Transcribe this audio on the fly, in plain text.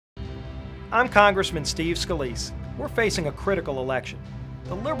I'm Congressman Steve Scalise. We're facing a critical election.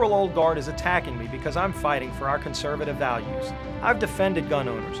 The liberal old guard is attacking me because I'm fighting for our conservative values. I've defended gun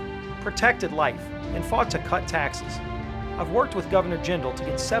owners, protected life, and fought to cut taxes. I've worked with Governor Jindal to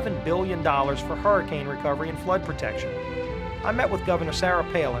get $7 billion for hurricane recovery and flood protection. I met with Governor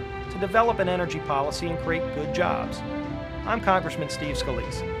Palin to develop an energy policy and create good jobs. I'm Congressman Steve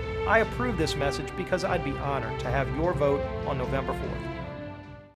Scalise. I approve this message because I'd be honored to have your vote on November 4th.